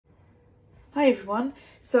Hi everyone,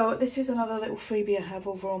 so this is another little freebie I have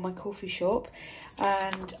over on my coffee shop,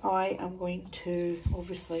 and I am going to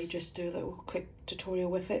obviously just do a little quick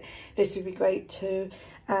tutorial with it. This would be great to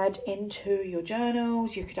add into your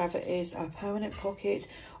journals. You could have it as a permanent pocket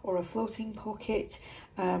or a floating pocket.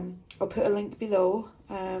 I'll put a link below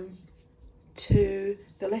to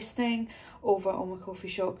the listing over on my coffee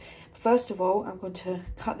shop. First of all, I'm going to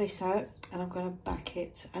cut this out and I'm going to back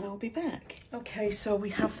it and I'll be back. Okay, so we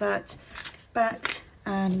have that backed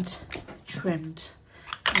and trimmed,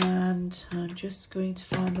 and I'm just going to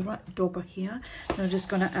find the right dauber here, and I'm just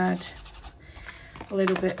going to add a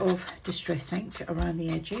little bit of distress ink around the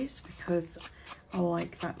edges because I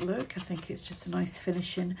like that look. I think it's just a nice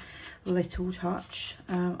finishing little touch.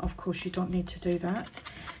 Of course you don't need to do that,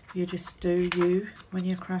 you just do you when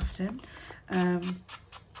you're crafting.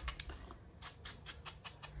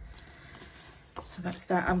 So that's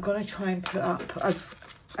that. I'm going to try and put up,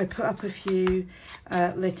 I put up a few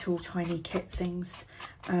little tiny kit things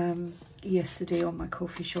yesterday on my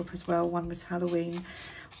coffee shop as well. One was Halloween,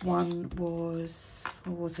 one was,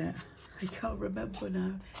 what was it? I can't remember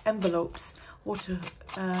now. Envelopes,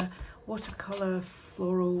 watercolor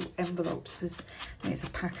floral envelopes. It's a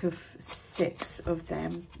pack of 6 of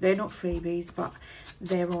them. They're not freebies, but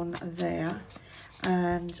they're on there.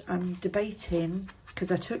 And I'm debating, because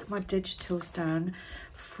I took my digitals down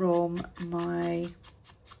from my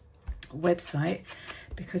website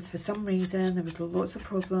because for some reason there was lots of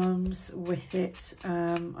problems with it,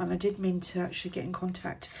 and I did mean to actually get in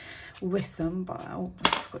contact with them, but I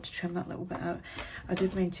forgot to trim that little bit out. I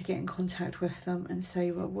did mean to get in contact with them and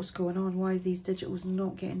say, well, what's going on? Why are these digitals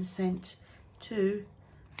not getting sent to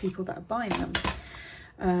people that are buying them?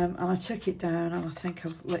 And I took it down and I think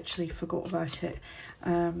I've literally forgot about it.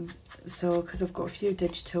 So because I've got a few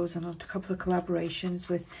digitals and a couple of collaborations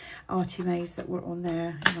with ARTYmaze that were on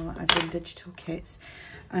there, you know, as in digital kits.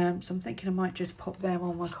 So I'm thinking I might just pop them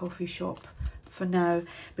on my coffee shop for now,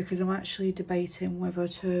 because I'm actually debating whether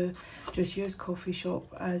to just use coffee shop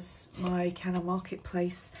as my kind of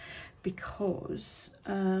marketplace, because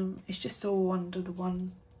it's just all under the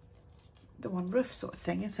one roof sort of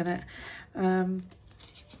thing, isn't it?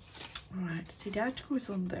 Right, see, that goes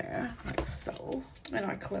on there like so. Isn't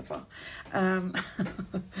I clever?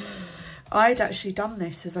 I'd actually done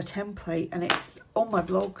this as a template and it's on my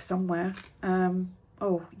blog somewhere.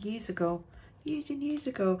 Oh, years ago, years and years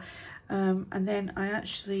ago. And then I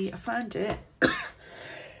found it.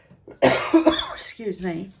 Excuse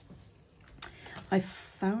me. I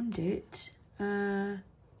found it.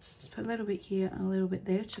 Let's put a little bit here and a little bit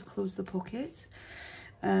there to close the pocket.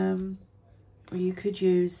 Or you could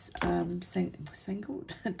use single,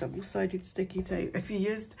 double-sided sticky tape. If you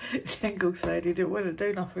used single-sided, it wouldn't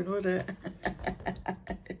do nothing, would it?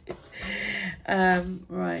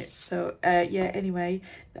 Right, so yeah, anyway,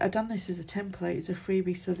 I've done this as a template, as a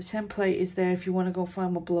freebie. So the template is there if you want to go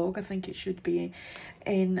find my blog. I think it should be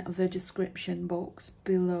in the description box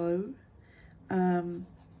below.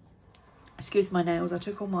 Excuse my nails, I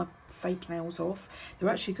took all my fake nails off. They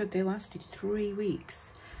were actually good, they lasted 3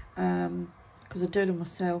 weeks. Because I did them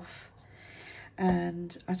myself,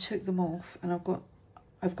 and I took them off, and I've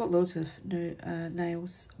got loads of new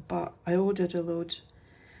nails, but I ordered a load,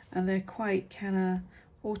 and they're quite kind of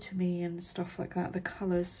autumny and stuff like that, the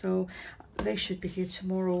colours, so they should be here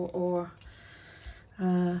tomorrow or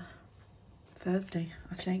Thursday,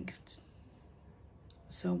 I think.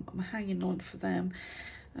 So I'm hanging on for them.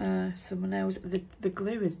 So my nails, the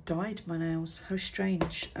glue has dyed my nails. How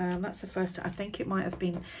strange. That's the first time. I think it might have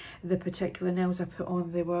been the particular nails I put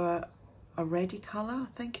on, they were a reddy colour,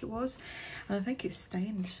 I think it was, and I think it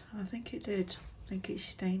stained. I think it did. I think it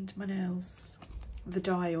stained my nails, the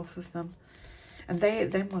dye off of them, and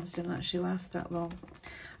them ones didn't actually last that long.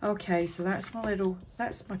 Okay, so that's my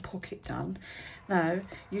pocket done. Now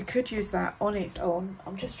you could use that on its own.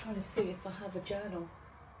 I'm just trying to see if I have a journal.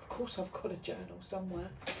 Of course I've got a journal somewhere.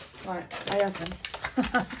 Right, I haven't.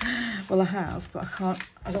 Well, I have, but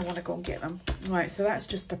I don't want to go and get them. Right, so that's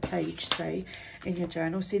just a page, say, in your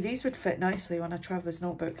journal. See, these would fit nicely on a traveller's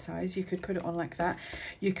notebook size. You could put it on like that.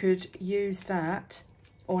 You could use that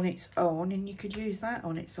on its own, and you could use that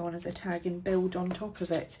on its own as a tag and build on top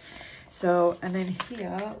of it. So, and then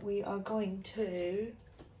here we are going to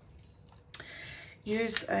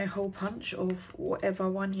use a hole punch of whatever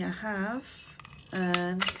one you have,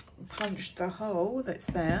 and punch the hole that's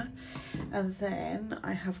there. And then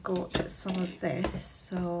I have got some of this,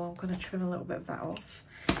 so I'm going to trim a little bit of that off.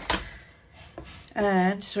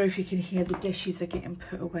 And sorry if you can hear, the dishes are getting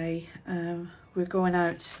put away. We're going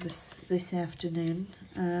out this afternoon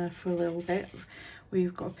for a little bit.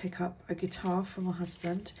 We've got to pick up a guitar for my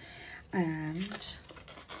husband, and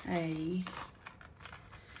a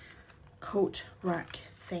coat rack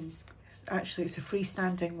thing. Actually, it's a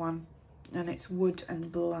freestanding one, and it's wood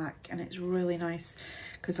and black, and it's really nice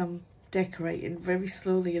because I'm decorating very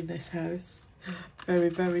slowly in this house.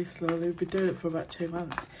 Very slowly. We've been doing it for about 2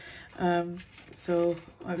 months. So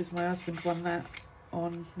it was my husband won that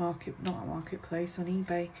on marketplace, on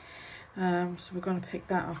eBay. So we're going to pick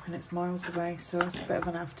that up, and it's miles away, so it's a bit of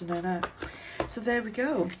an afternoon out. So there we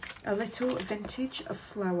go, a little vintage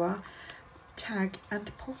flower tag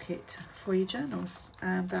and pocket for your journals,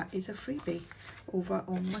 and that is a freebie over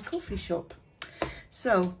on my coffee shop.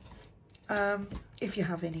 So if you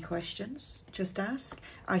have any questions, just ask.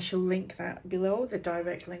 I shall link that below, the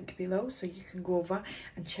direct link below, so you can go over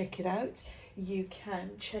and check it out. You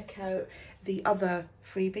can check out the other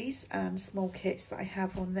freebies and small kits that I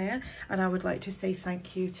have on there, and I would like to say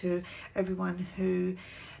thank you to everyone who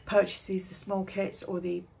purchases the small kits, or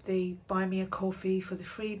they buy me a coffee for the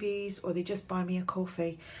freebies, or they just buy me a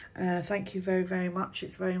coffee. Thank you very much.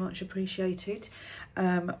 It's very much appreciated.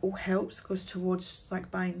 All helps, goes towards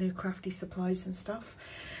like buying new crafty supplies and stuff,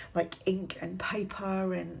 like ink and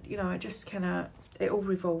paper, and you know, it just kind of, it all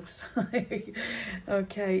revolves.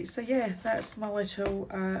 Okay, so yeah, that's my little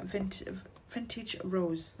vintage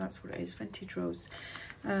rose. That's what it is, vintage rose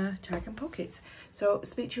tag and pocket. So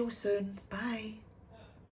speak to you all soon. Bye.